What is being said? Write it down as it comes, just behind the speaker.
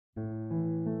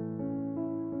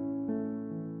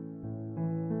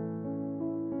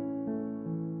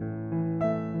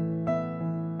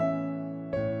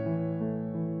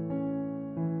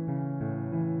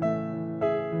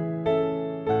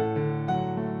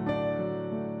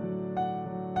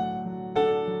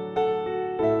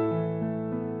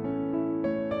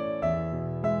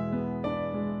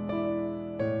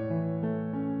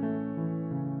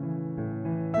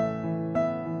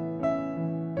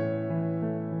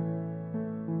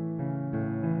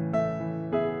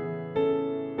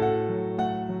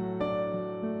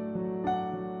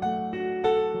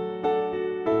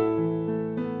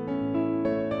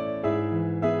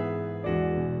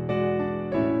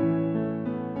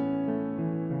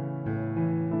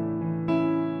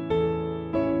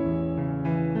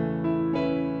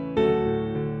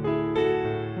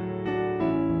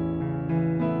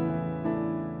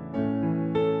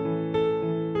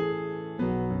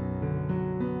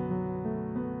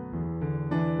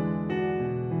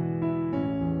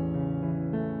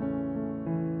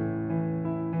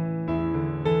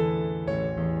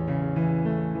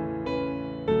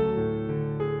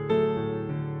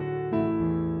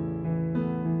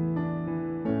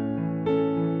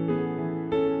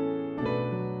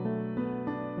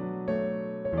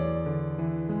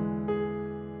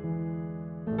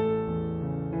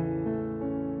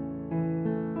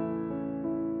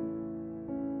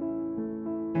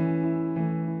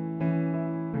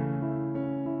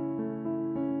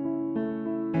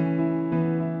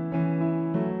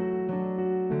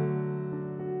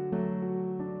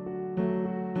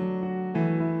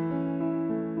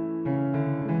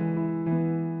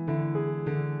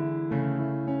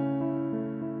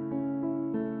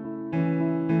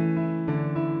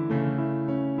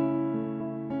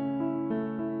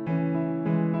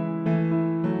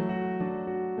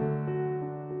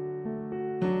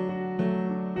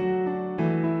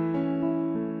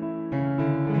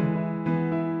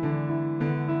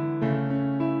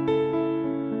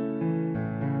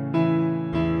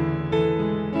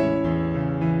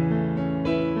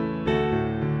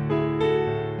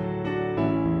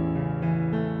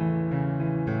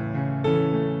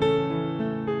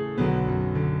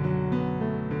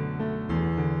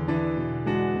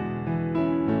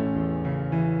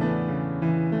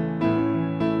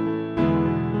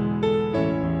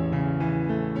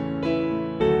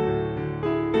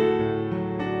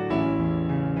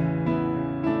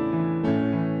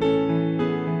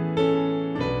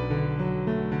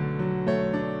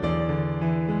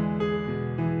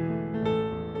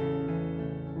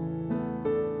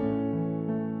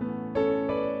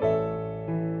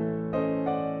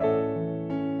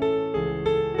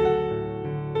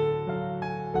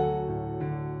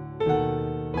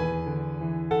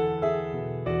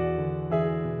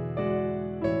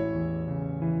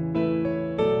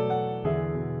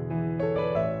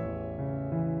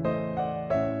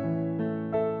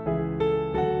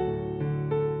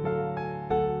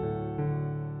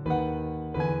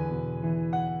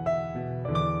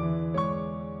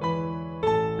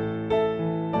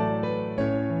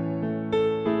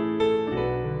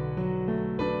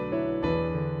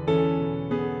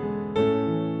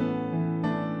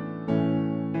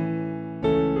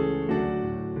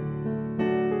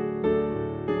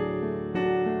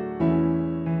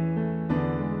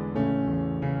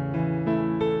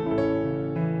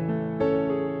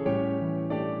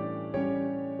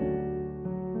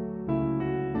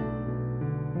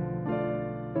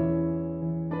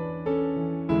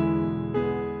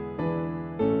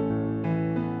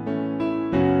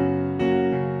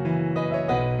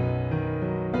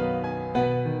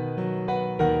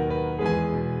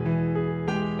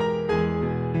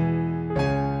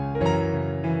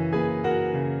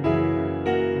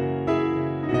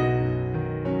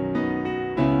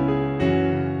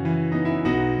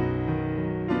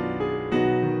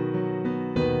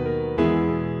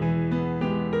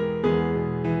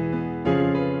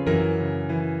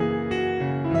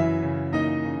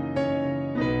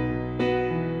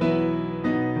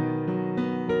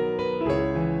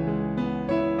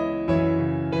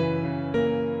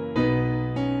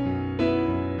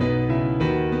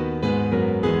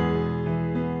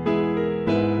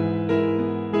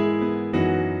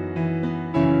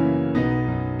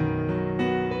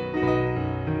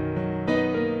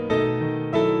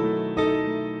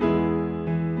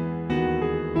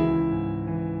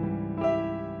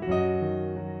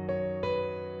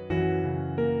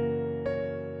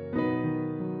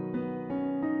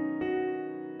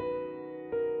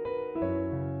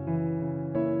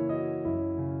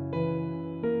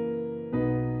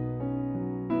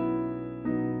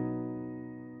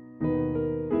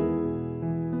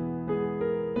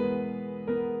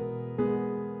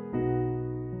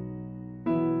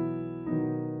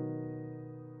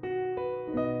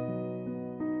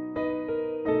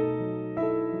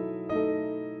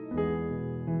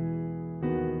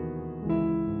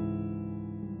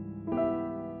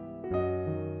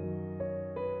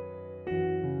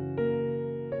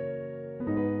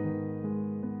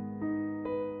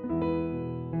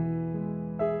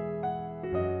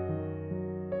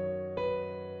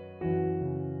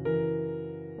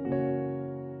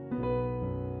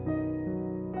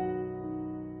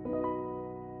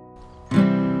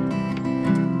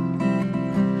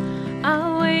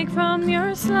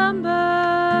your slumber,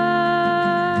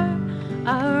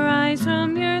 arise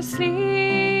from your sleep.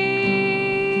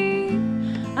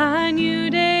 A new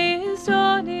day is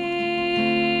dawning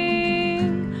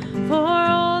for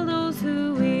all those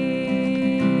who weep.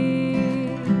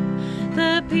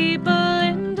 The people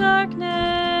in darkness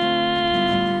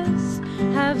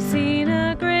have seen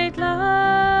a great light.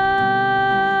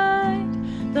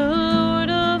 The Lord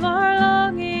of our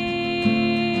longing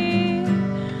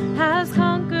has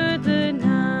conquered the night.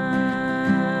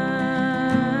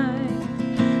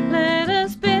 Let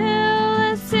us build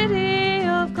a city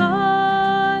of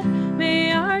God.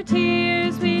 May our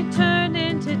tears be turned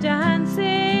into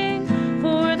dancing.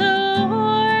 For the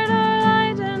Lord, our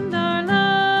light and our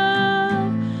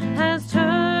love, has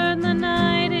turned the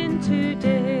night into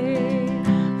day.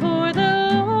 For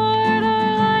the Lord,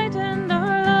 our light and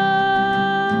our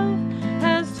love,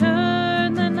 has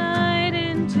turned the night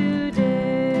into day.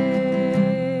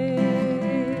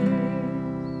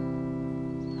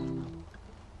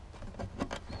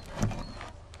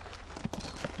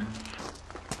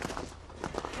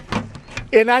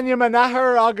 In Anya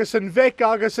Manahar, agus in Vic,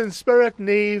 agus in Spirit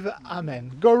Neve.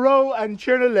 Amen. Go row and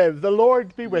cheer to live. The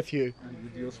Lord be with you. And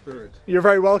with your spirit. You're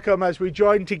very welcome as we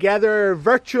join together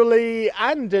virtually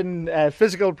and in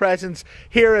physical presence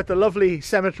here at the lovely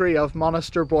cemetery of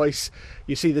Monasterboice.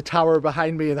 You see the tower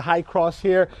behind me and the high cross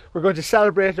here. We're going to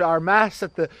celebrate our Mass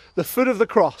at the foot of the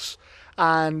cross,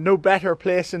 and no better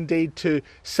place indeed to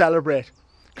celebrate.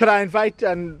 Could I invite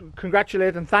and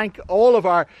congratulate and thank all of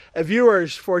our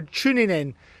viewers for tuning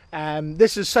in.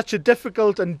 This is such a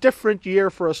difficult and different year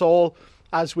for us all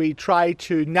as we try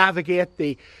to navigate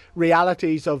the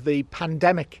realities of the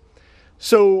pandemic.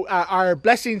 So our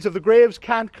blessings of the graves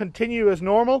can't continue as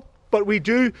normal, but we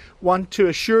do want to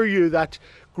assure you that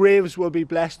graves will be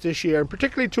blessed this year, and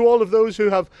particularly to all of those who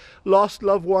have lost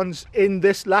loved ones in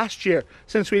this last year,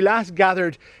 since we last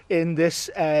gathered in this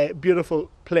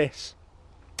beautiful place.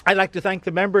 I'd like to thank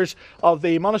the members of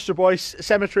the Monasterboice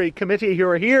Cemetery Committee who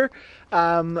are here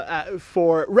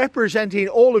for representing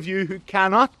all of you who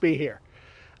cannot be here.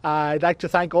 I'd like to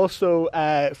thank also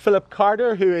Philip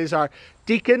Carter, who is our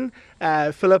deacon.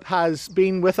 Philip has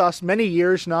been with us many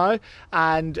years now,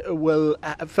 and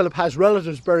Philip has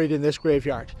relatives buried in this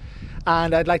graveyard.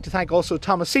 And I'd like to thank also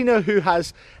Thomasina, who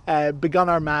has begun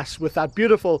our Mass with that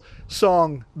beautiful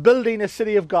song, Building a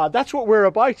City of God. That's what we're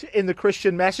about in the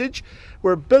Christian message.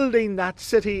 We're building that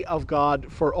city of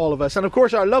God for all of us. And of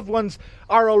course, our loved ones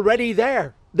are already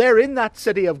there. They're in that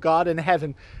city of God in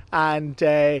heaven. And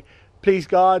please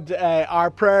God, our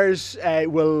prayers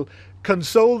will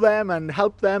console them and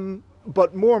help them.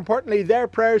 But more importantly, their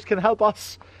prayers can help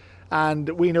us. And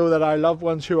we know that our loved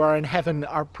ones who are in heaven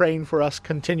are praying for us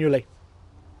continually.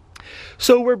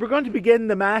 So we're going to begin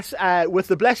the Mass with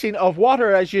the blessing of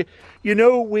water. As you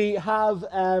know, we have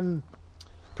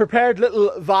prepared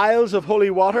little vials of holy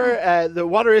water. The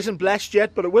water isn't blessed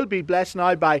yet, but it will be blessed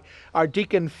now by our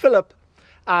deacon Philip.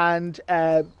 And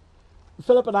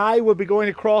Philip and I will be going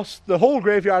across the whole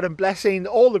graveyard and blessing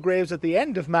all the graves at the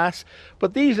end of Mass.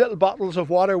 But these little bottles of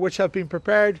water, which have been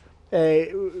prepared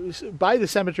by the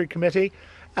cemetery committee,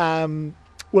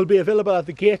 will be available at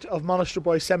the gate of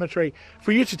Monasterboice Cemetery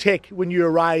for you to take when you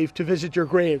arrive to visit your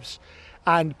graves.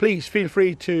 And please feel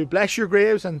free to bless your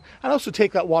graves and also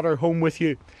take that water home with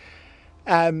you.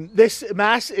 This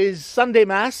Mass is Sunday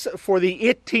Mass for the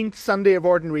 18th Sunday of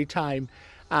Ordinary Time.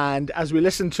 And as we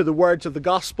listen to the words of the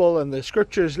Gospel and the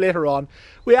Scriptures later on,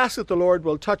 we ask that the Lord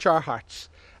will touch our hearts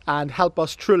and help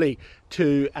us truly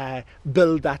to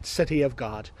build that city of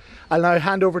God. I'll now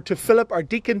hand over to Philip, our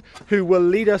deacon, who will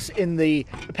lead us in the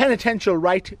penitential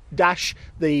rite -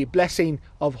 the blessing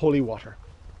of holy water.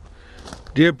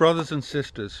 Dear brothers and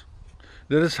sisters,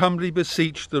 let us humbly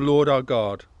beseech the Lord our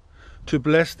God to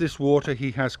bless this water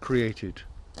he has created,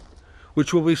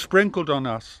 which will be sprinkled on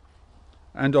us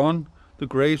and on the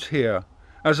graves here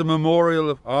as a memorial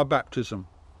of our baptism.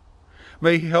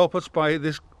 May he help us by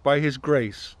his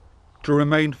grace to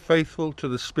remain faithful to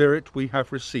the Spirit we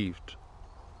have received.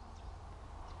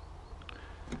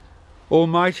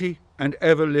 Almighty and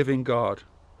ever-living God,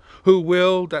 who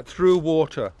willed that through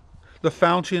water, the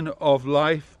fountain of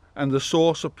life and the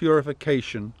source of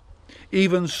purification,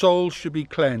 even souls should be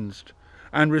cleansed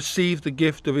and receive the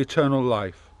gift of eternal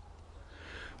life,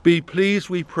 be pleased,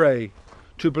 we pray,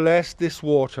 to bless this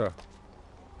water,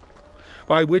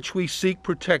 by which we seek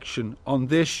protection on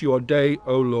this your day,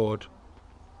 O Lord.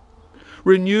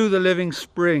 Renew the living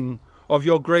spring of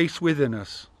your grace within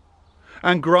us,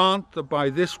 and grant that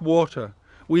by this water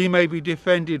we may be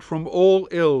defended from all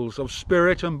ills of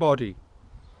spirit and body,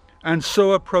 and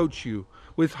so approach you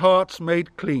with hearts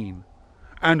made clean,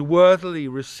 and worthily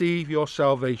receive your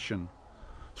salvation.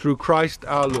 Through Christ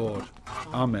our Lord.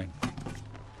 Amen.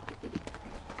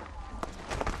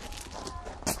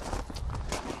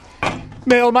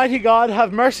 May Almighty God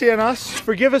have mercy on us,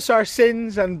 forgive us our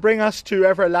sins, and bring us to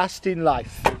everlasting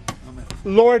life. Amen.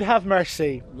 Lord, have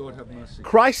mercy. Lord have mercy.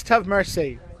 Christ, have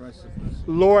mercy. Christ have mercy.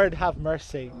 Lord, have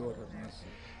mercy. Lord have mercy.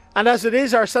 And as it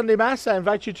is our Sunday Mass, I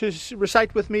invite you to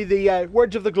recite with me the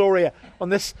words of the Gloria on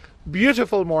this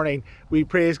beautiful morning. We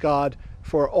praise God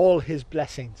for all his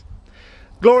blessings.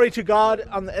 Glory to God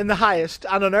in the highest,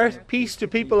 and on earth peace to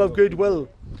people of good will.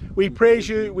 We praise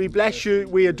you, we bless you,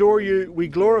 we adore you, we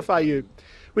glorify you.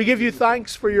 We give you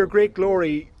thanks for your great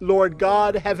glory, Lord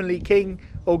God, Heavenly King,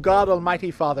 O God, Almighty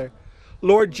Father.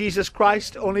 Lord Jesus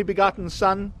Christ, only begotten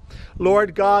Son,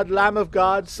 Lord God, Lamb of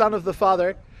God, Son of the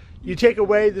Father, you take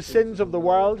away the sins of the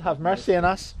world, have mercy on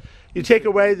us. You take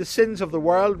away the sins of the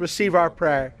world, receive our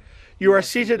prayer. You are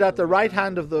seated at the right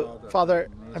hand of the Father,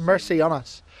 have mercy on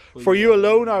us. For you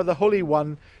alone are the Holy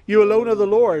One, you alone are the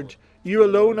Lord, you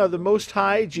alone are the Most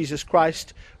High, Jesus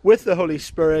Christ, with the Holy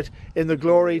Spirit, in the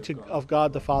glory of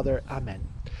God the Father. Amen.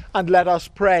 And let us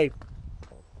pray.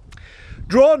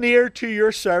 Draw near to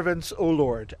your servants, O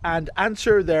Lord, and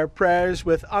answer their prayers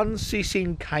with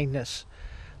unceasing kindness,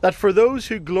 that for those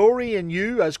who glory in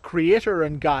you as Creator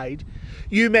and Guide,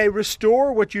 you may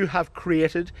restore what you have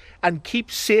created and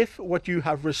keep safe what you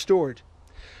have restored.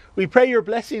 We pray your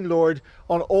blessing, Lord,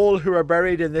 on all who are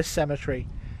buried in this cemetery.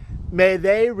 May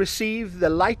they receive the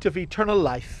light of eternal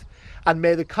life, and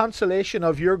may the consolation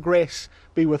of your grace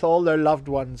be with all their loved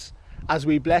ones as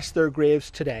we bless their graves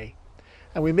today.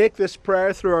 And we make this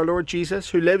prayer through our Lord Jesus,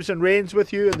 who lives and reigns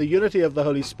with you in the unity of the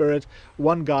Holy Spirit,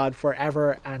 one God, for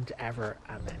ever and ever.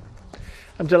 Amen.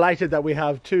 I'm delighted that we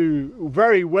have two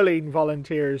very willing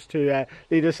volunteers to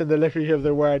lead us in the liturgy of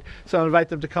the word. So I'll invite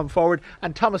them to come forward,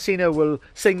 and Thomasina will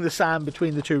sing the psalm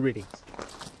between the two readings.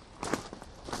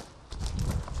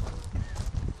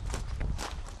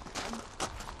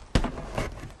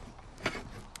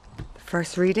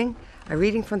 First reading, a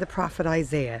reading from the prophet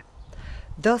Isaiah.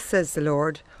 Thus says the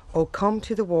Lord, O come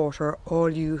to the water, all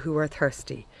you who are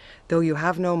thirsty. Though you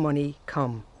have no money,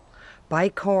 come. Buy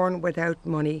corn without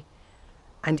money,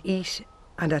 and eat,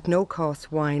 and at no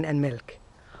cost, wine and milk.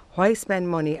 Why spend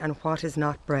money on what is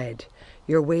not bread,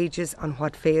 your wages on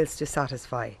what fails to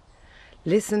satisfy?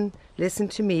 Listen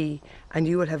to me, and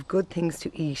you will have good things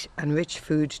to eat and rich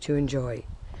food to enjoy.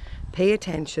 Pay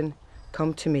attention,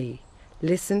 come to me.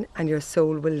 Listen, and your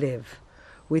soul will live.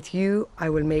 With you I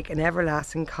will make an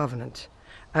everlasting covenant,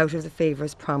 out of the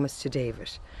favours promised to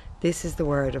David. This is the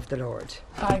word of the Lord.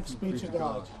 Thanks be to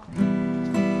God.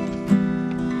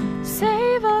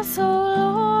 Save us, O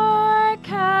Lord,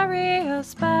 carry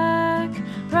us back,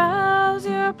 rouse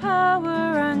your power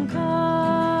and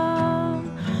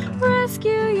come.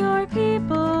 Rescue your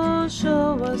people,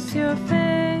 show us your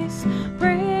face,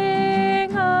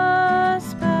 bring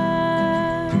us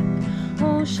back.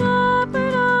 O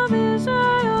Shepherd of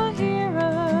Israel, hear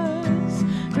us,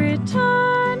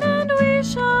 return and we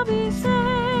shall be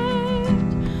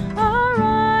saved.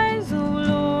 Arise, O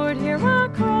Lord, hear our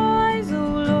cries, O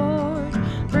Lord,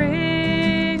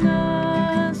 bring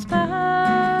us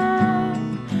back.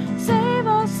 Save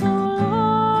us, O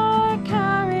Lord,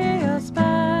 carry us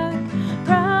back,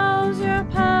 rouse your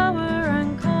power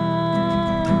and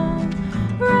come.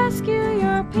 Rescue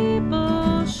your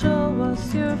people, show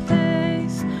us your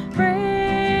face,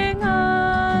 bring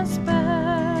us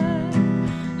back.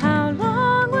 How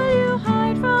long will you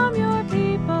hide from your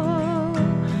people?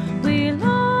 We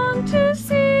long to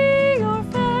see your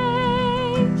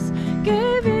face.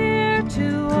 Give ear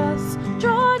to us,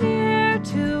 draw near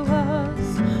to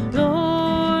us,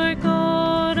 Lord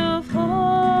God of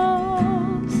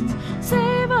hosts.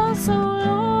 Save us, O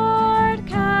Lord,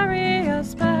 carry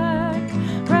us back,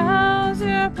 rouse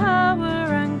your power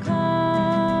and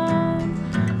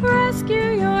come.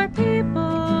 Rescue your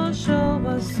people, show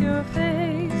us your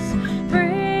face,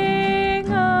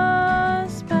 bring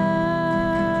us back.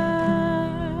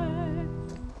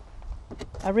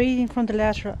 A reading from the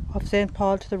letter of St.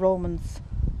 Paul to the Romans.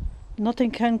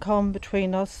 Nothing can come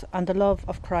between us and the love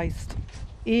of Christ,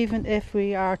 even if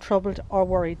we are troubled or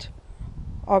worried,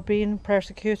 or being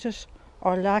persecuted,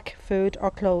 or lack food or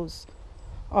clothes,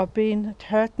 or being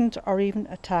threatened or even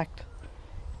attacked.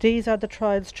 These are the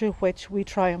trials through which we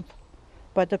triumph,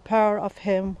 by the power of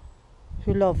him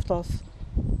who loved us.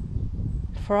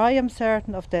 For I am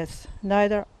certain of this,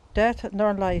 neither death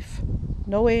nor life,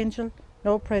 no angel,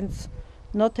 no prince,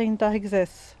 nothing that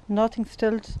exists, nothing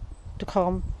still to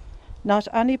come, not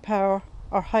any power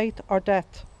or height or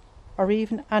depth, or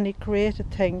even any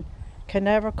created thing can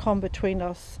never come between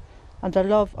us and the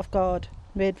love of God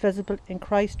made visible in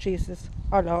Christ Jesus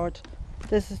our Lord.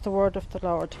 This is the word of the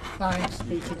Lord. Thanks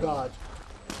be to God.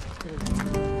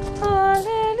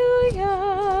 Hallelujah,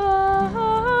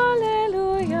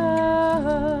 hallelujah,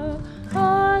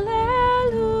 hallelujah.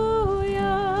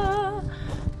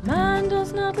 Man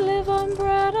does not live on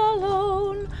bread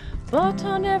alone, but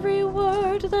on every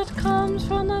word that comes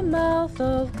from the mouth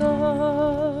of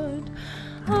God.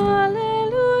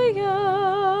 Hallelujah,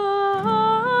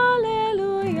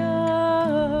 hallelujah,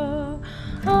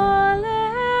 hallelujah.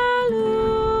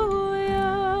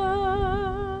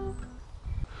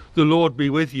 The Lord be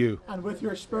with you. And with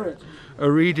your spirit, A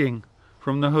reading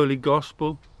from the Holy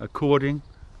Gospel according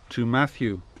to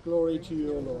Matthew. glory to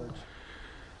you, O Lord.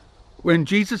 When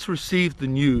Jesus received the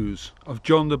news of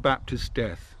John the Baptist's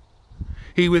death,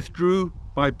 he withdrew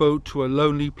by boat to a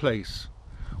lonely place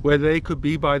where they could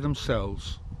be by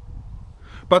themselves.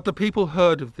 But the people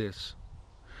heard of this,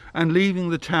 and leaving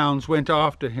the towns went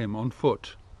after him on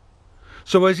foot.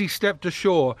 So as he stepped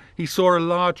ashore, he saw a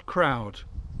large crowd,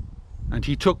 and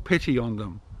he took pity on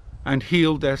them and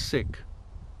healed their sick.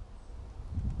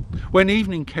 When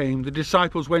evening came, the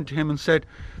disciples went to him and said,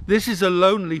 "This is a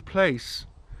lonely place,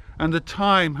 and the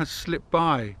time has slipped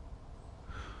by.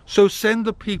 So send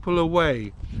the people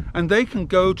away, and they can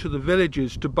go to the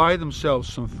villages to buy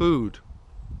themselves some food."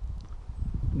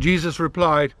 Jesus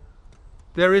replied,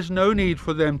 "There is no need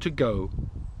for them to go.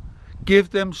 Give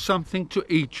them something to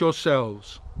eat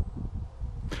yourselves."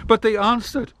 But they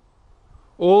answered,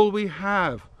 "All we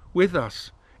have with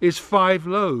us is 5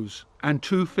 loaves and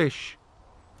 2 fish.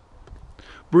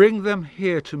 Bring them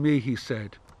here to me," he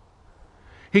said.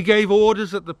 He gave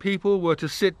orders that the people were to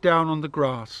sit down on the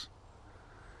grass.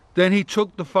 Then he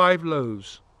took the 5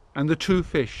 loaves and the 2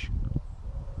 fish,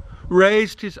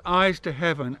 raised his eyes to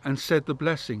heaven and said the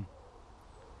blessing.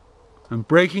 And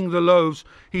breaking the loaves,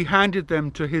 he handed them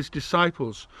to his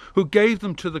disciples, who gave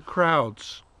them to the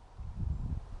crowds.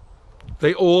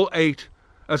 They all ate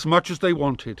as much as they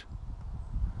wanted,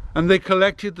 and they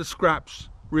collected the scraps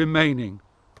remaining,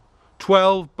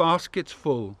 12 baskets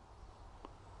full.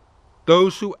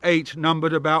 Those who ate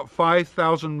numbered about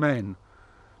 5,000 men,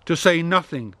 to say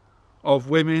nothing of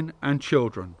women and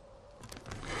children.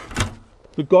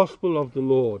 The Gospel of the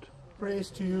Lord. Praise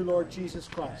to you, Lord Jesus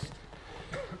Christ.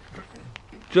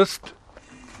 Just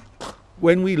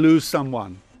when we lose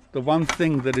someone, the one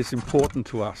thing that is important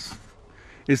to us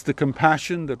is the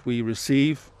compassion that we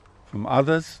receive from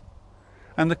others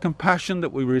and the compassion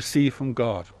that we receive from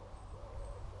God.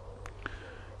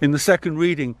 In the second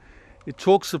reading, it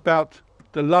talks about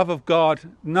the love of God.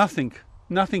 Nothing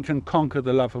can conquer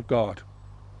the love of God.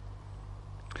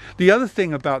 The other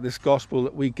thing about this gospel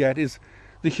that we get is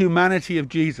the humanity of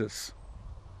Jesus,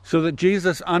 so that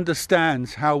Jesus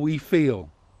understands how we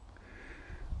feel.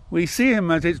 We see him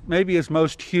as maybe as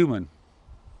most human.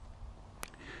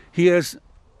 He has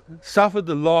suffered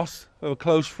the loss of a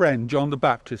close friend, John the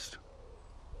Baptist.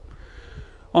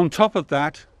 On top of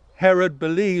that, Herod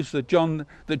believes that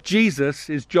Jesus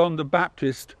is John the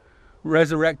Baptist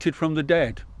resurrected from the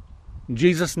dead.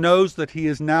 Jesus knows that he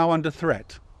is now under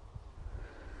threat.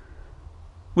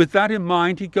 With that in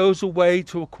mind, he goes away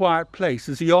to a quiet place,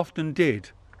 as he often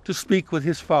did, to speak with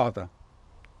his Father.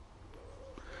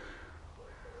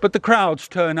 But the crowds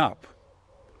turn up.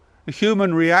 A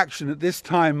human reaction at this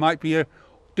time might be a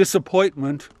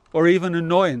disappointment or even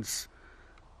annoyance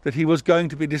that he was going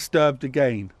to be disturbed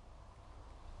again.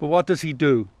 But what does he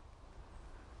do?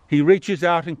 He reaches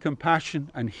out in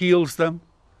compassion and heals them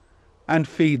and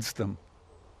feeds them.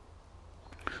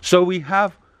 So we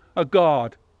have a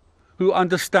God who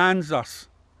understands us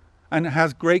and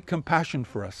has great compassion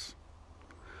for us.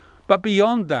 But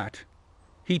beyond that,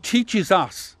 he teaches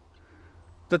us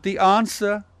that the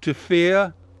answer to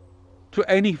fear, to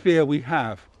any fear we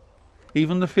have,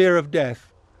 even the fear of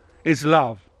death, is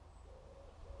love.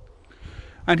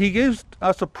 And he gives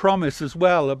us a promise as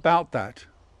well about that.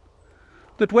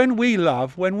 That when we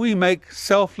love, when we make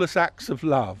selfless acts of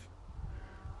love,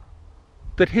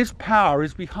 that his power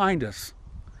is behind us,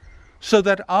 so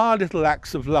that our little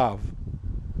acts of love,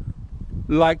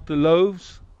 like the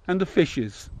loaves and the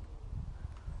fishes,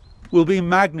 will be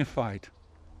magnified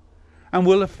and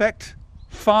will affect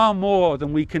far more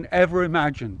than we can ever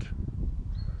imagine.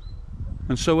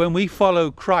 And so when we follow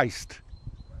Christ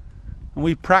and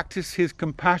we practice his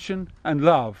compassion and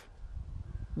love,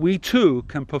 we too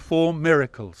can perform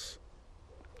miracles.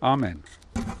 Amen.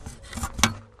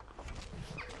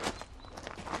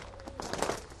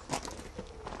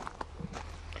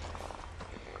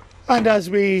 And as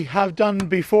we have done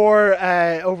before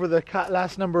over the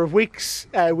last number of weeks,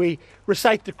 we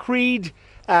recite the Creed.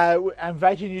 I'm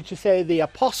inviting you to say the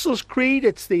Apostles' Creed.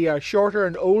 It's the shorter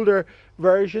and older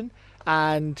version,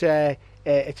 and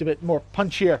it's a bit more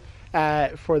punchier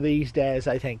for these days,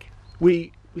 I think.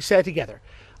 We say together,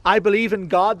 I believe in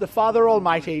God, the Father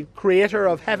Almighty, creator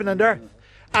of heaven and earth,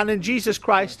 and in Jesus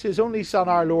Christ, his only Son,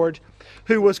 our Lord,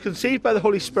 who was conceived by the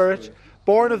Holy Spirit,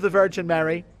 born of the Virgin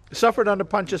Mary, suffered under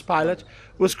Pontius Pilate,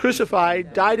 was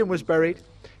crucified, died and was buried.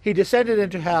 He descended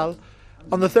into hell.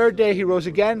 On the third day he rose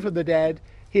again from the dead.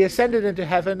 He ascended into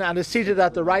heaven and is seated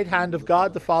at the right hand of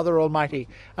God the Father Almighty.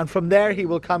 And from there he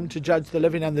will come to judge the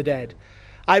living and the dead.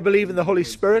 I believe in the Holy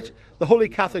Spirit, the Holy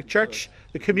Catholic Church,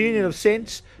 the communion of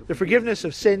saints, the forgiveness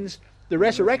of sins, the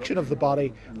resurrection of the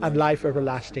body, and life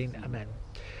everlasting.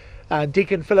 Amen.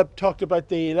 Deacon Philip talked about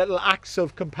the little acts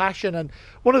of compassion, and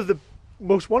one of the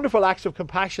most wonderful acts of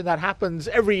compassion that happens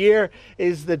every year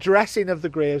is the dressing of the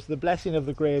graves, the blessing of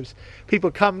the graves. People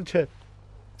come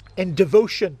in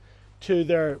devotion to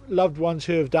their loved ones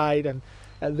who have died, and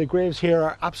the graves here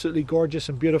are absolutely gorgeous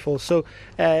and beautiful. So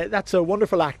that's a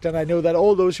wonderful act, and I know that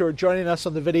all those who are joining us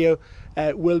on the video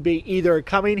will be either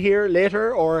coming here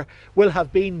later or will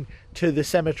have been to the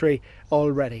cemetery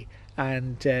already.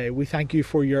 And we thank you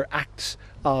for your acts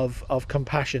of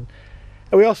compassion.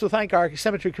 And we also thank our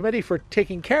cemetery committee for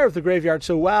taking care of the graveyard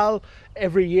so well.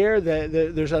 Every year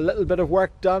there's a little bit of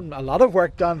work done, a lot of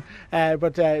work done,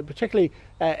 but particularly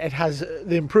it has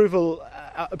the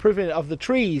improvement of the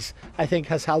trees, I think,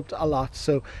 has helped a lot.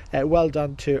 So well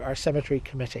done to our cemetery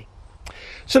committee.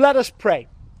 So let us pray.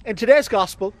 In today's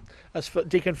gospel, as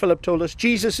Deacon Philip told us,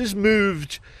 Jesus is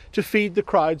moved to feed the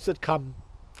crowds that come.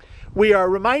 We are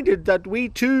reminded that we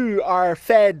too are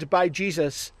fed by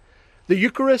Jesus. The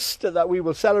Eucharist that we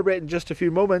will celebrate in just a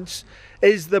few moments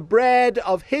is the bread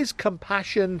of his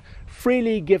compassion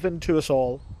freely given to us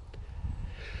all.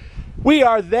 We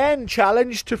are then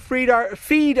challenged to feed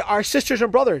our sisters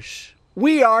and brothers.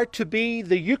 We are to be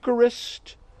the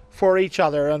Eucharist for each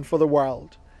other and for the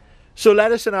world. So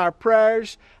let us in our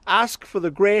prayers ask for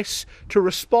the grace to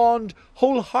respond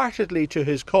wholeheartedly to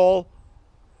his call.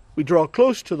 We draw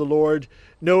close to the Lord,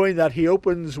 knowing that he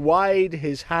opens wide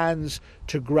his hands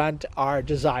to grant our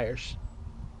desires.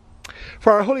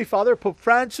 For our Holy Father, Pope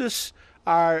Francis,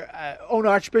 our own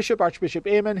Archbishop, Archbishop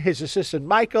Eamon, his assistant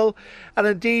Michael, and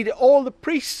indeed all the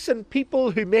priests and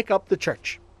people who make up the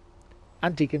church,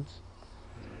 and deacons,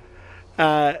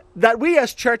 that we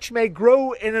as church may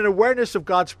grow in an awareness of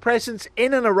God's presence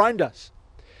in and around us.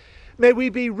 May we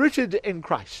be rooted in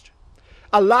Christ,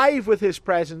 alive with his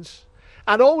presence,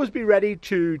 and always be ready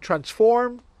to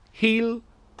transform, heal,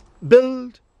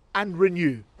 build, and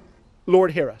renew.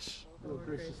 Lord, hear us. Lord,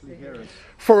 graciously hear us.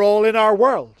 For all in our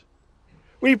world,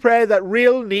 we pray that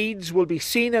real needs will be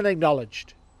seen and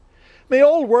acknowledged. May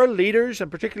all world leaders,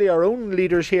 and particularly our own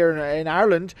leaders here in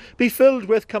Ireland, be filled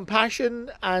with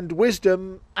compassion and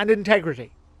wisdom and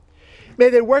integrity. May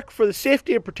they work for the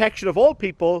safety and protection of all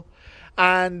people,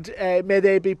 and may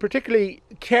they be particularly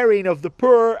caring of the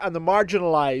poor and the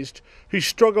marginalised who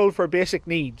struggle for basic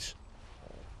needs.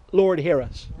 Lord, hear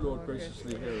us. Lord,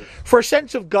 graciously hear us. For a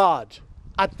sense of God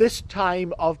at this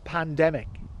time of pandemic.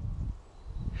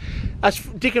 As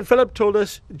Deacon Philip told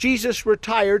us, Jesus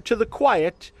retired to the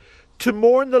quiet to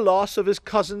mourn the loss of his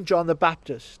cousin John the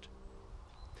Baptist.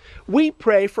 We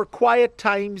pray for quiet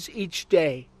times each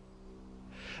day,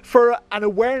 for an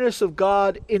awareness of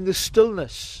God in the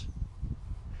stillness,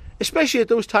 especially at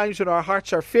those times when our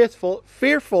hearts are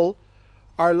fearful,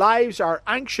 our lives are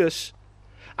anxious,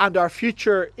 and our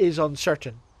future is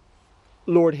uncertain.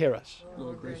 Lord, hear us.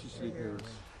 Lord, graciously hear us.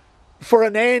 For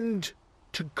an end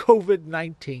to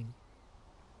COVID-19.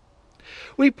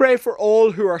 We pray for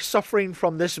all who are suffering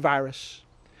from this virus.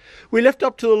 We lift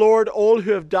up to the Lord all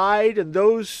who have died and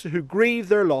those who grieve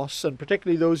their loss, and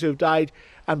particularly those who have died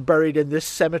and buried in this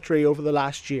cemetery over the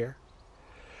last year.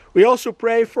 We also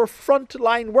pray for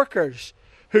frontline workers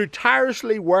who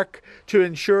tirelessly work to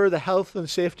ensure the health and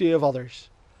safety of others.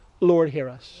 Lord, hear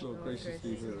us. Lord,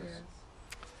 graciously hear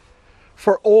us.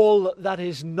 For all that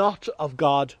is not of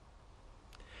God,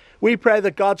 we pray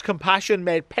that God's compassion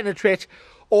may penetrate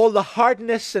all the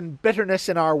hardness and bitterness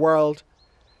in our world.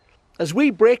 As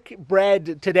we break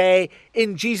bread today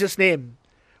in Jesus' name,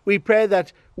 we pray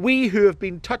that we who have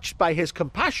been touched by his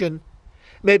compassion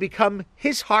may become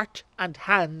his heart and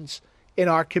hands in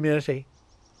our community.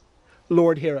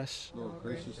 Lord, hear us. Lord,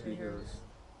 graciously hear us.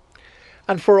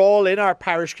 And for all in our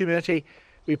parish community,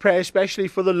 we pray especially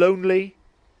for the lonely,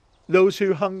 those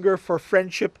who hunger for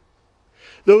friendship,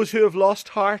 those who have lost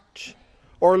heart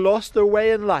or lost their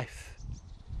way in life.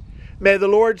 May the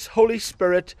Lord's Holy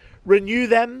Spirit renew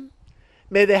them.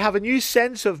 May they have a new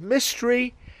sense of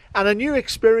mystery and a new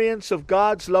experience of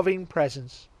God's loving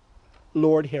presence.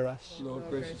 Lord, hear us. Lord,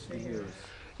 graciously hear us.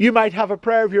 You might have a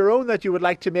prayer of your own that you would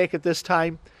like to make at this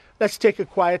time. Let's take a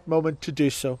quiet moment to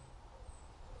do so.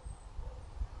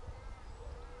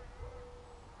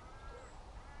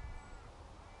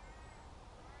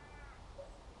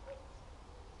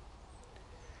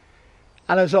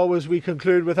 And as always, we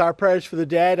conclude with our prayers for the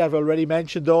dead. I've already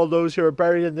mentioned all those who are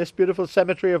buried in this beautiful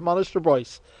cemetery of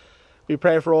Monasterboice. We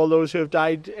pray for all those who have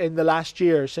died in the last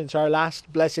year since our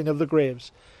last blessing of the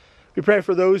graves. We pray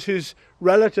for those whose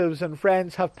relatives and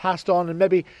friends have passed on and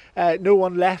maybe no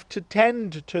one left to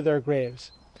tend to their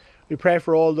graves. We pray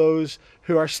for all those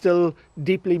who are still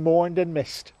deeply mourned and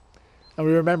missed. And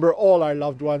we remember all our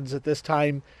loved ones at this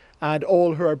time and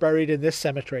all who are buried in this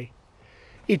cemetery.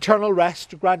 Eternal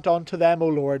rest grant unto them, O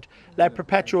Lord. Let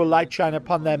perpetual light shine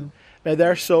upon them. May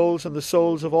their souls and the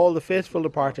souls of all the faithful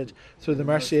departed, through the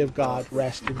mercy of God,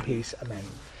 rest in peace. Amen.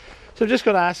 So I'm just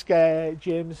going to ask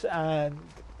James and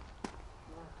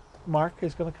Mark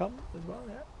is going to come as well.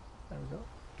 Yeah, there we go.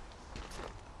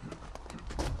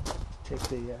 Take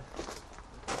the.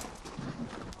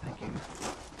 Thank you.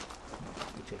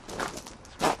 You take the.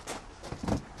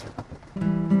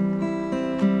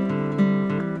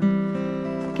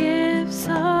 Gifts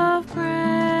of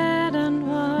bread and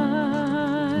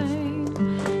wine,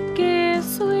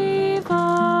 gifts we've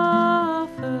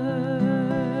offered,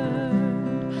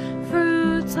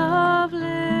 fruits of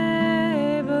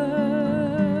labor,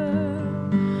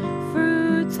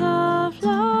 fruits of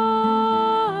love,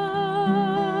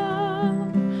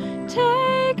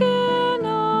 taken,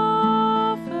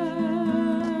 offered,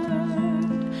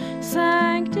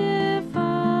 sanctified,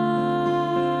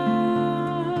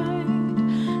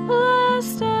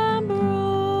 blessed and broken,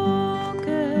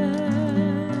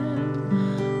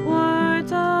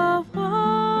 words of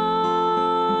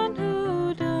one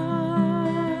who died.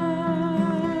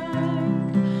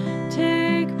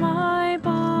 Take my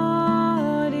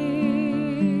body,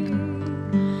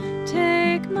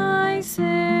 take my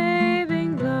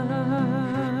saving blood,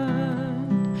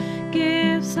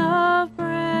 gifts of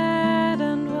bread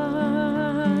and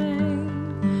wine,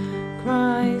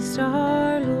 Christ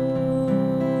our Lord.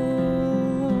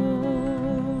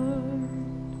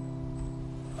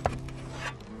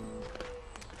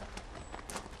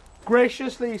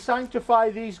 Graciously sanctify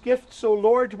these gifts, O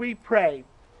Lord, we pray,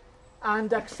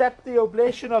 and accept the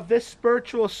oblation of this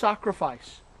spiritual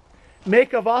sacrifice.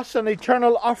 Make of us an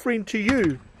eternal offering to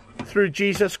you, through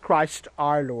Jesus Christ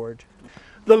our Lord.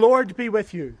 The Lord be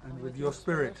with you. And with your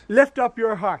spirit, Lift up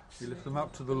your hearts. we lift them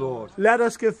up to the Lord. Let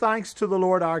us give thanks to the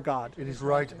Lord our God. It is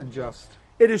right and just.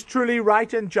 It is truly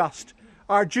right and just,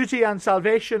 our duty and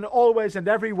salvation always and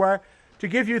everywhere, to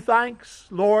give you thanks,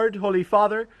 Lord, Holy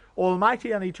Father,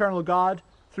 Almighty and eternal God,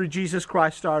 through Jesus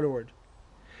Christ our Lord.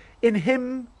 In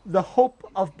him the hope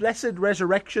of blessed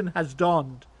resurrection has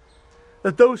dawned,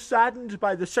 that those saddened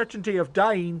by the certainty of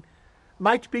dying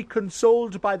might be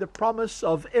consoled by the promise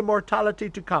of immortality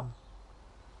to come.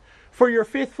 For your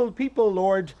faithful people,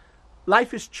 Lord,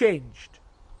 life is changed,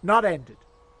 not ended.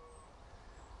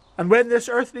 And when this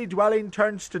earthly dwelling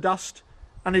turns to dust,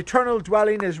 an eternal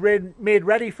dwelling is made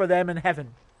ready for them in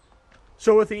heaven.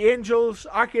 So with the angels,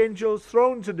 archangels,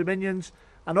 thrones and dominions,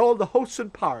 and all the hosts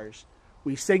and powers,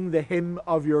 we sing the hymn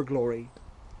of your glory.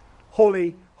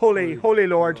 Holy, holy, holy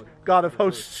Lord, God of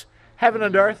hosts, heaven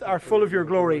and earth are full of your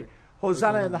glory.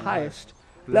 Hosanna in the highest.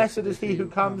 Blessed is he who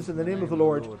comes in the name of the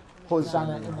Lord.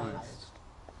 Hosanna in the highest.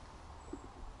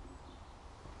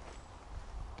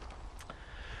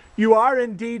 You are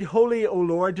indeed holy, O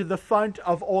Lord, the fount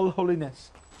of all holiness.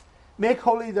 Make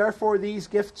holy, therefore, these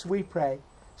gifts, we pray,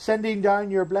 sending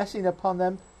down your blessing upon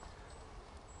them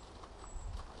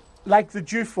like the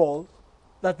dewfall,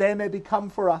 that they may become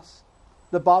for us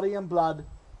the body and blood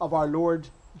of our Lord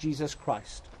Jesus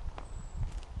Christ.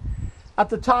 At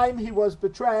the time he was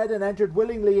betrayed and entered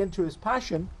willingly into his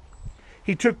passion,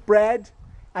 he took bread,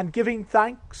 and giving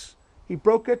thanks, he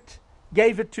broke it,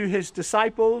 gave it to his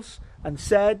disciples, and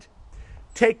said,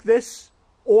 "Take this,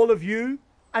 all of you,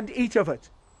 and eat of it,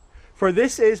 for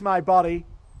this is my body,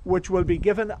 which will be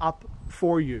given up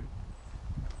for you."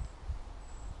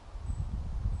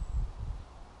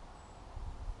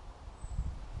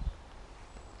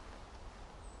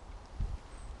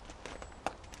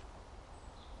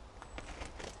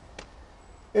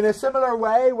 In a similar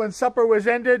way, when supper was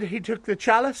ended, he took the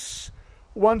chalice.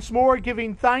 Once more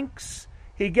giving thanks,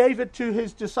 he gave it to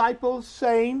his disciples,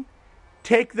 saying,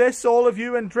 "Take this, all of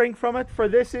you, and drink from it, for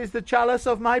this is the chalice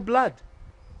of my blood,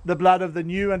 the blood of the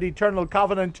new and eternal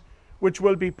covenant, which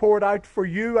will be poured out for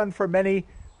you and for many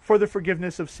for the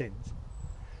forgiveness of sins.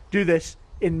 Do this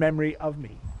in memory of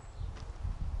me.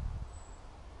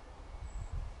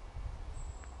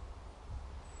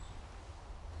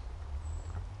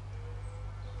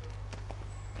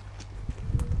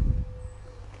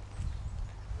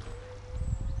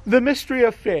 The mystery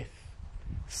of faith.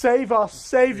 Save us,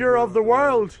 Saviour of the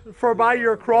world, for by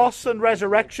your cross and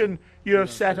resurrection you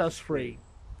have set us free.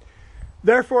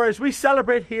 Therefore, as we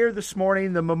celebrate here this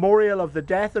morning the memorial of the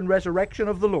death and resurrection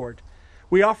of the Lord,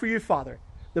 we offer you, Father,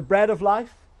 the bread of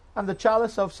life and the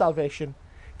chalice of salvation,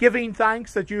 giving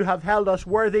thanks that you have held us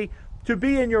worthy to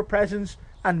be in your presence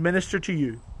and minister to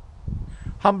you.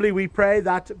 Humbly we pray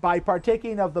that by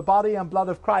partaking of the body and blood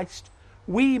of Christ,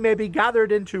 we may be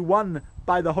gathered into one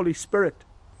by the Holy Spirit.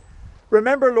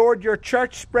 Remember, Lord, your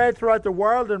church spread throughout the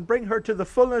world and bring her to the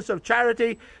fullness of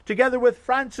charity, together with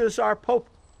Francis, our Pope,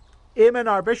 Eamon,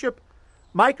 our Bishop,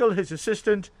 Michael, his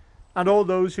assistant, and all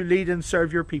those who lead and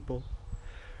serve your people.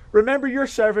 Remember your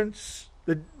servants,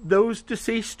 those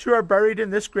deceased who are buried in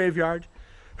this graveyard,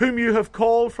 whom you have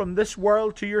called from this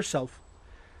world to yourself.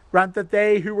 Grant that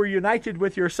they who were united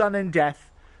with your Son in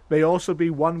death may also be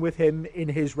one with him in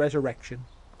his resurrection.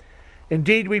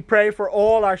 Indeed, we pray for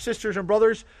all our sisters and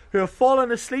brothers who have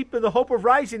fallen asleep in the hope of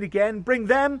rising again. Bring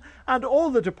them and all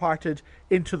the departed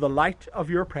into the light of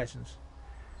your presence.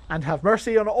 And have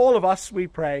mercy on all of us, we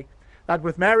pray, that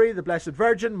with Mary, the Blessed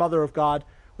Virgin, Mother of God,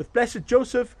 with blessed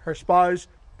Joseph, her spouse,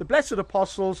 the blessed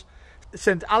apostles,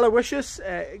 St. Aloysius,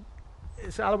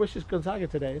 it's Aloysius Gonzaga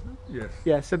today, isn't it? Yes.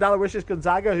 Yes, St. Aloysius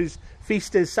Gonzaga, whose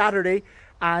feast is Saturday,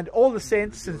 and all the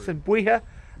saints, St. Buiha,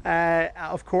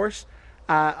 of course,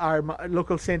 our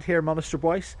local saint here,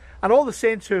 Monasterboice, and all the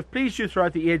saints who have pleased you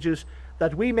throughout the ages,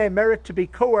 that we may merit to be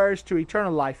co-heirs to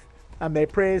eternal life, and may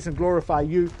praise and glorify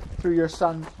you through your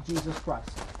Son, Jesus Christ.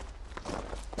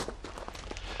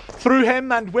 Through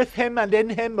him and with him and in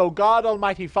him, O God,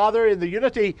 Almighty Father, in the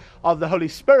unity of the Holy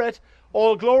Spirit,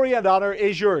 all glory and honour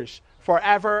is yours,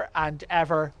 forever and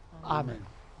ever. Amen.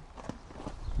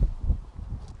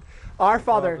 Our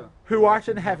Father, who art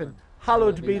in heaven,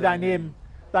 hallowed be thy name.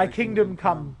 Thy kingdom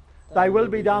come, thy will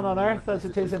be done on earth as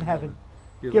it is in heaven.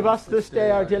 Give us this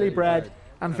day our daily bread,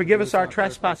 and forgive us our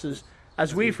trespasses,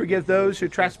 as we forgive those who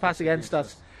trespass against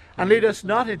us. And lead us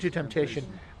not into temptation,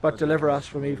 but deliver us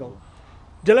from evil.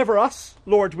 Deliver us,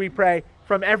 Lord, we pray,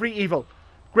 from every evil.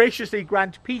 Graciously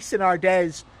grant peace in our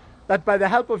days, that by the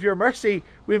help of your mercy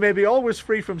we may be always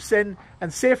free from sin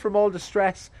and safe from all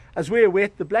distress, as we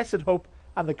await the blessed hope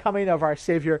and the coming of our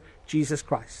Saviour, Jesus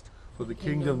Christ. For the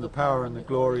kingdom, the power, and the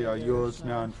glory are yours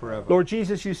now and forever. Lord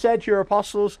Jesus, you said to your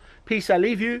apostles, peace I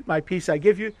leave you, my peace I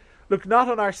give you. Look not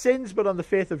on our sins, but on the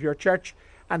faith of your church,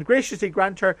 and graciously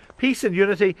grant her peace and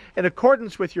unity in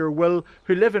accordance with your will,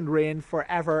 who live and reign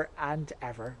forever and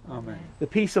ever. Amen. The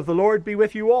peace of the Lord be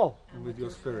with you all. And with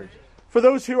your spirit. For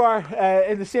those who are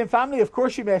in the same family, of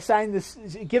course, you may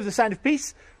give the sign of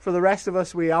peace. For the rest of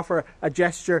us, we offer a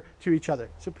gesture to each other.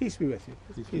 So peace be with you.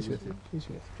 Peace with you. Peace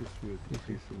with you. Peace with you.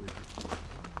 Peace with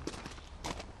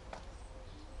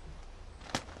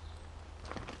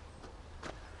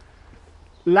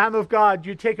you. Lamb of God,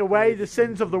 you take away the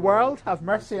sins of the world, have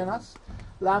mercy on us.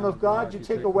 Lamb of God, you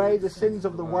take away the sins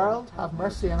of the world, have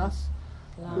mercy on us.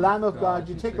 Lamb of God,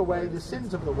 you take away the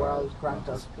sins of the world, grant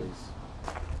us peace.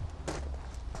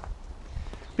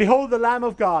 Behold the Lamb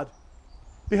of God.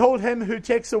 Behold him who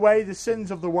takes away the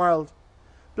sins of the world.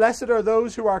 Blessed are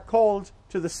those who are called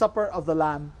to the supper of the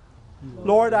Lamb.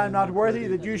 Lord, I am not worthy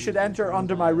that you should enter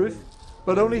under my roof,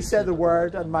 but only say the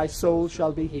word, and my soul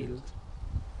shall be healed.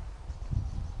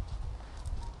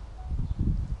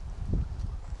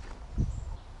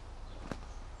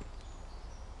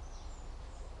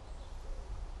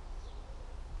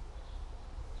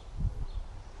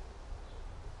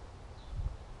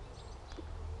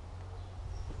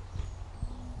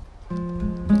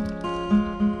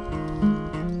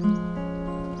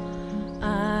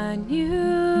 A new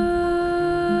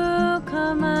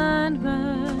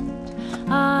commandment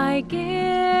I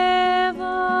give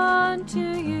unto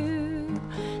you,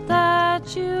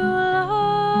 that you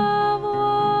love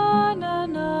one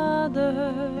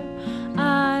another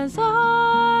as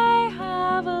I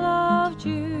have loved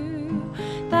you,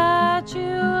 that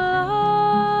you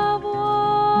love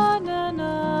one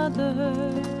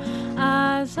another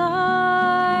as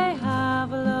I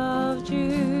have loved you.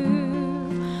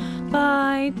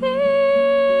 By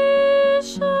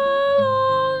this shall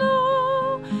all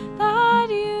know that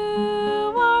you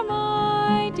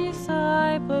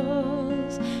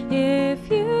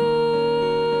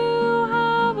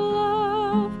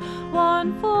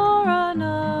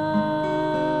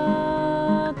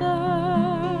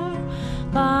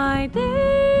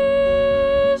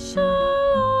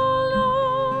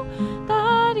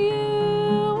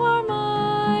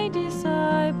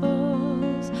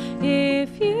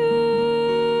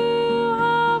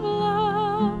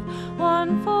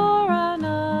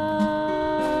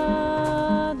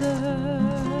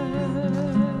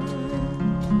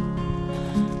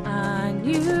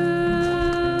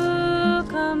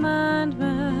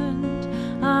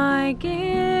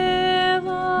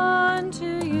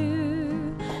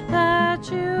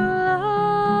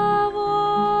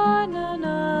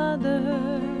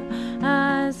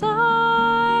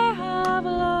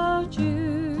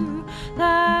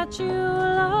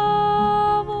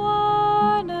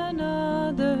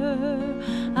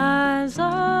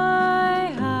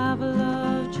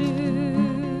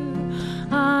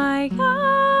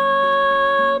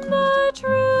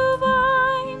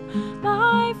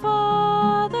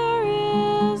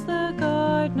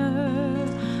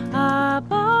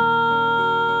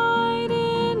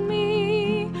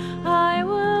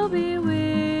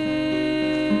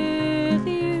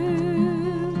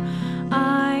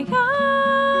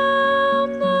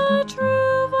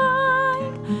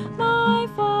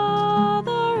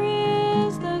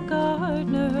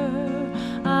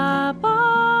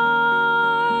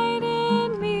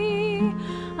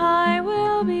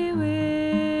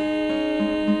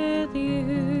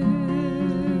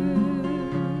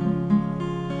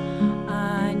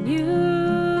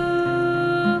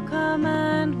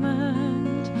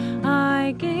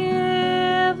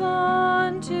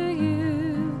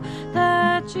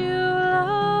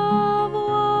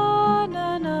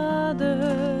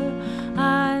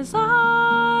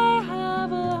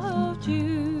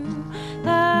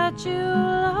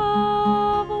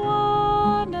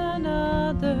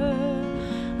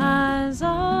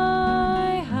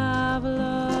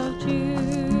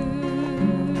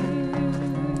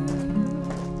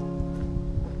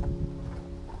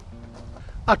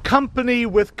Accompany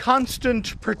with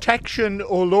constant protection,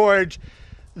 O Lord,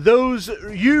 those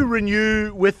you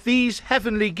renew with these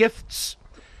heavenly gifts.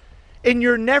 In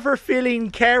your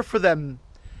never-failing care for them,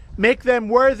 make them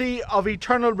worthy of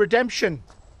eternal redemption.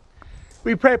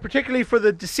 We pray particularly for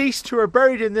the deceased who are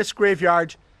buried in this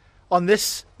graveyard, on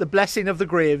this, the blessing of the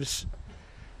graves.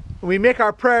 We make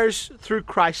our prayers through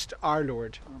Christ our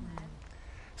Lord. Amen.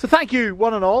 So thank you,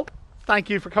 one and all. Thank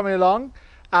you for coming along.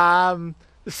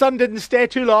 The sun didn't stay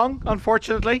too long,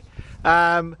 unfortunately.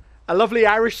 A lovely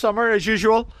Irish summer, as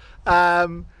usual.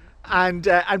 And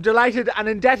I'm delighted and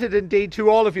indebted indeed to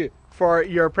all of you for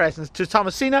your presence. To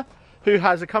Thomasina, who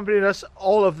has accompanied us,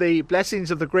 all of the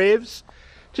blessings of the graves.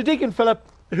 To Deacon Philip,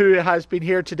 who has been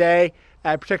here today,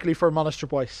 particularly for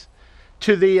Monasterboice.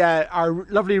 To our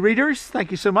lovely readers,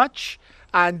 thank you so much.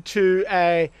 And to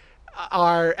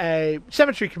our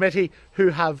cemetery committee, who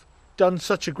have done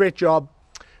such a great job.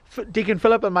 Deacon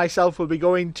Philip and myself will be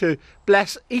going to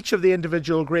bless each of the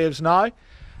individual graves now,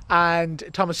 and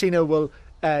Thomasina will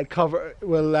help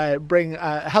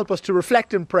us to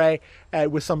reflect and pray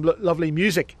with some lovely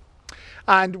music.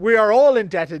 And we are all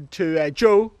indebted to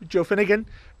Joe Finnegan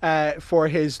for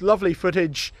his lovely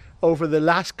footage over the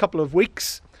last couple of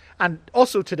weeks, and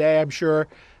also today. I'm sure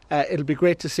it'll be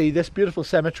great to see this beautiful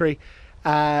cemetery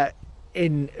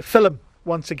in film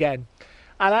once again.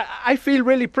 And I feel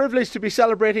really privileged to be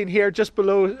celebrating here just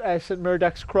below St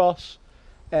Murdoch's Cross.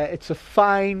 It's a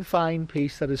fine, fine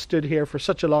piece that has stood here for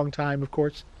such a long time, of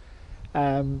course.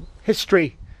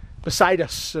 History beside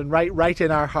us and right in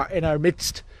our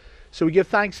midst. So we give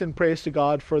thanks and praise to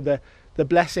God for the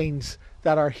blessings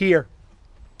that are here.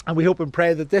 And we hope and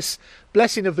pray that this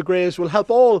blessing of the graves will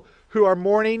help all who are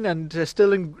mourning and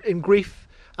still in grief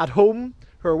at home,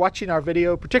 who are watching our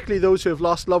video, particularly those who have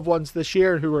lost loved ones this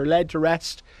year and who were laid to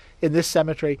rest in this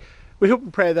cemetery. We hope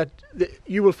and pray that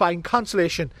you will find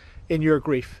consolation in your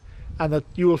grief, and that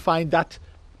you will find that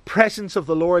presence of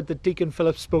the Lord that Deacon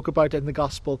Philip spoke about in the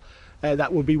Gospel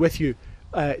that will be with you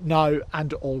now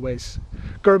and always.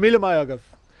 Gurmila Mayagav.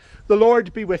 The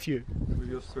Lord be with you. With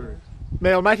your spirit.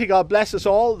 May Almighty God bless us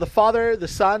all, the Father, the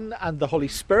Son, and the Holy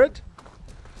Spirit.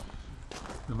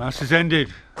 The Mass is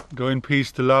ended. Go in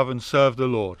peace to love and serve the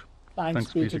Lord.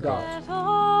 Thanks be to God. Let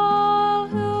all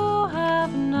who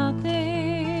have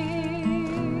nothing,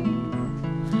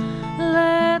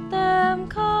 let them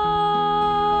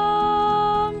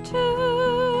come to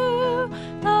the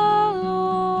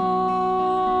Lord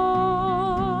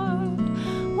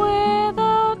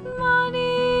without money,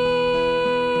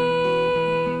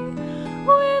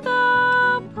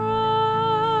 without price.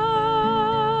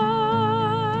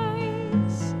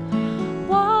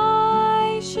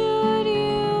 Why should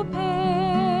you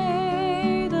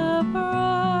pay the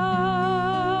price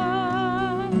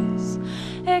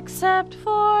except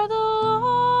for the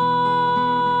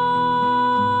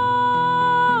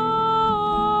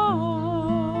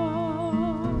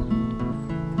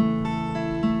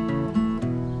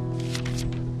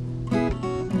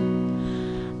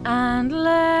and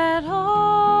let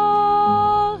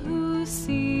all who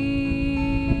seek,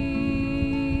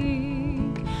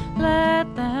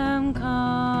 let them come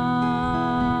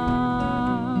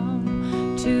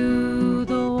to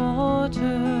the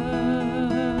water,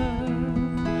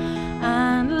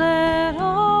 and let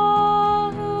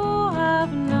all who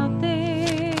have nothing,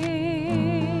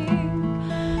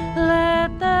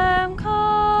 let them come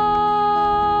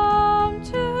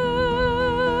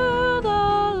to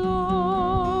the Lord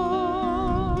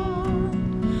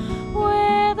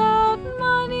without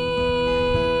money,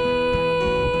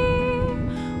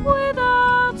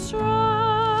 without strife.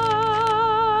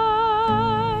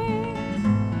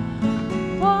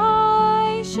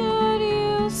 Why should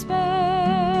you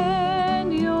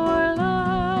spend your life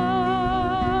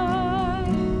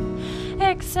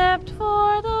except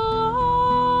for the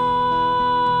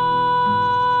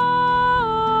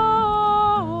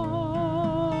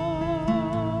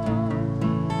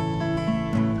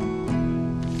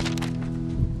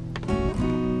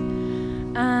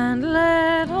and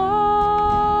let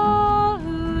all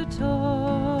who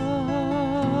toil,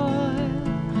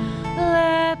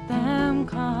 let them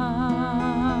come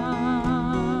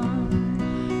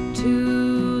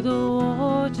to the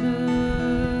water,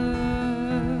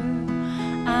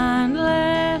 and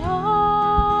let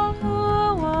all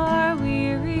who are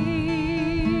weary,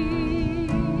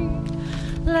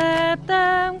 let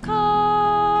them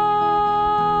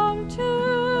come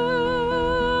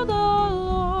to the Lord.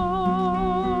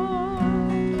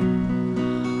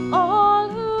 All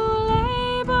who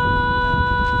labor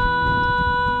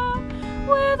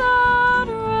without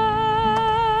rest,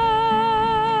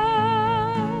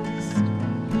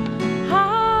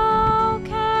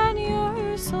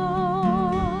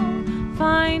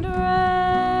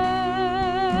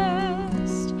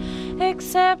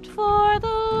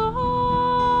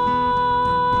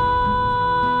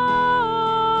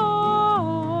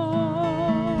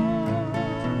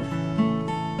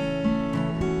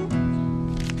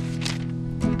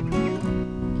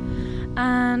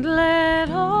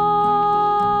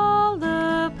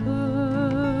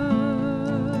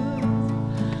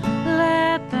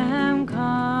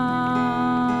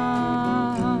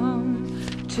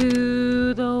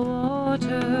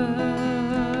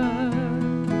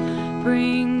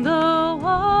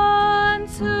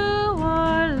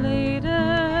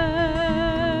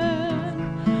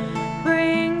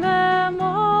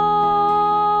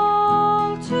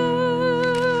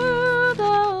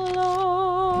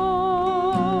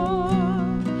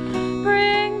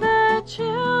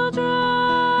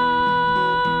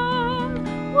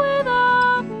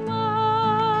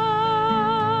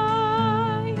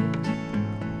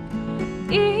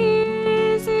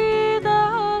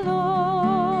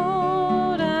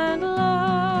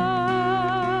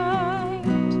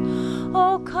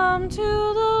 come to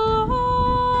the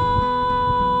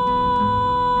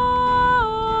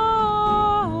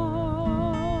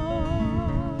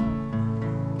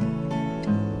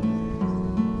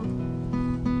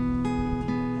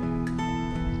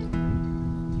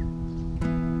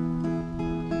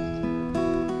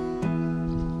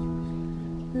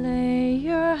Lay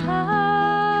your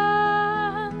hands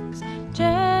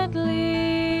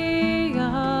gently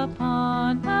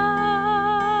upon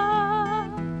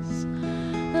us.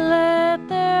 Let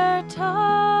there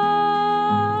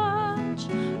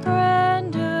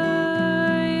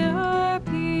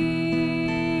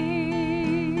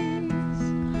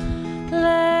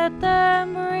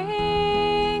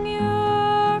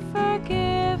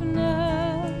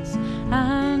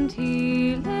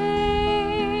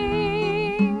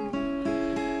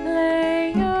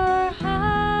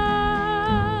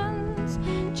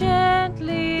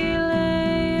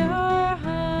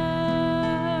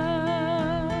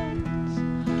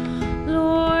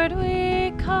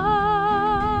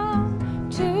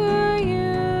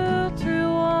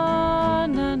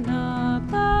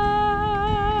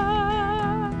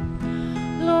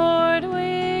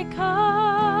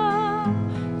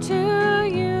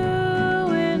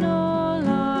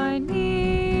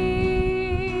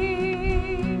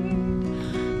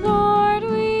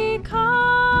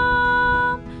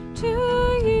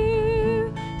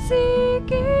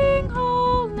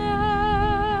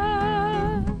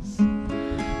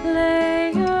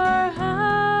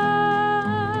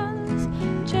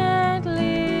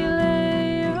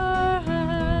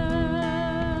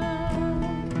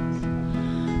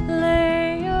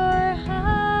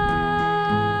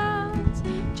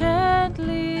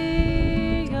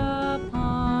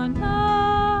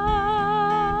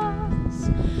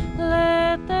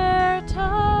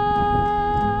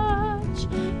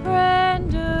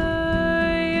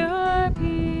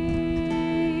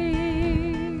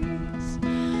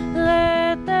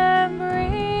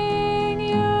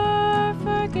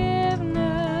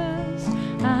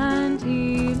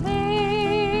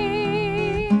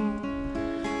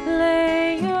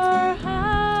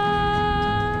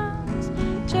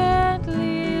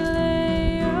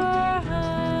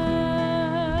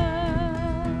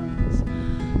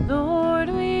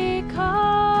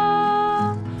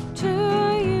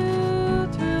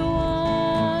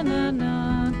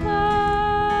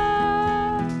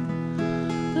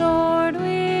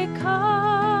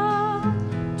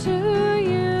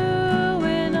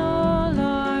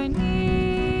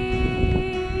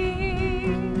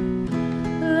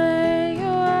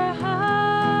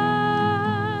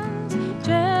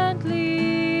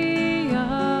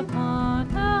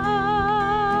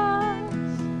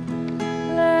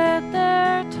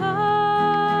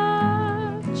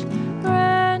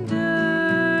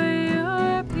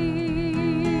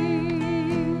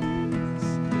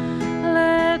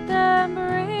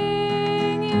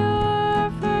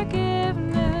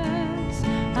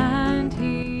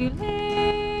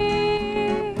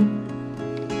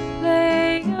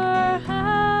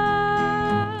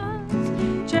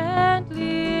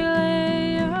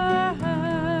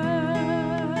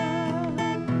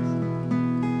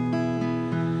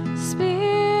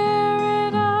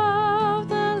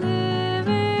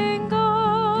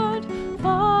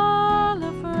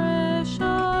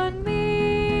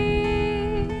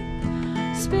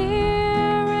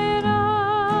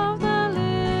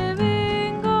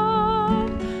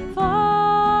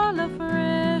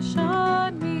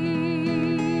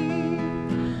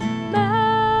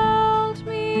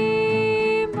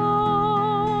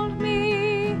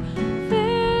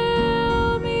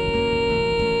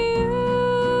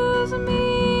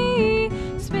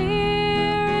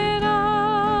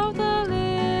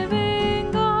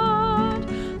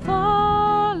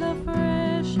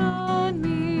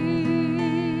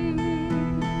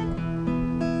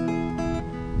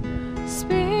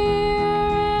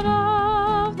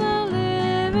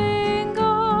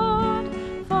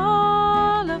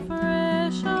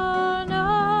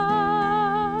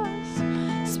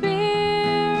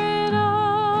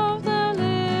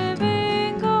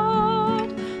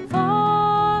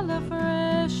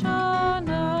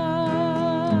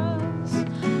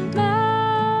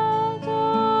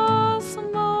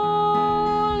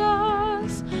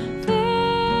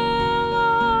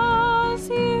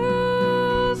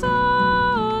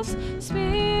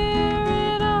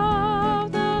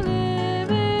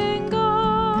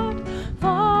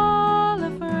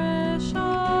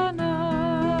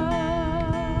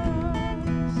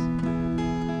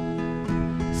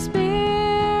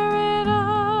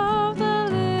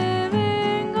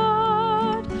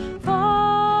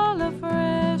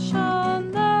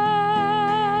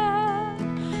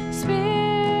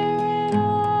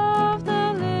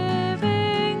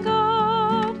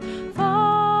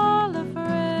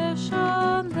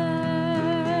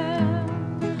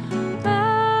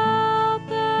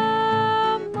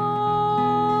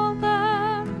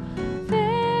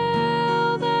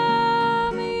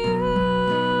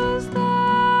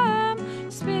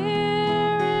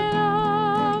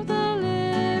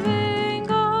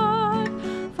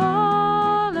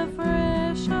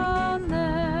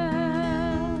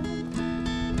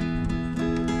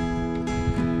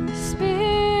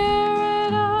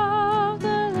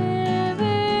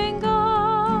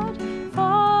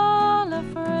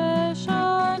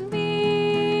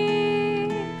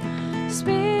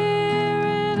Spirit.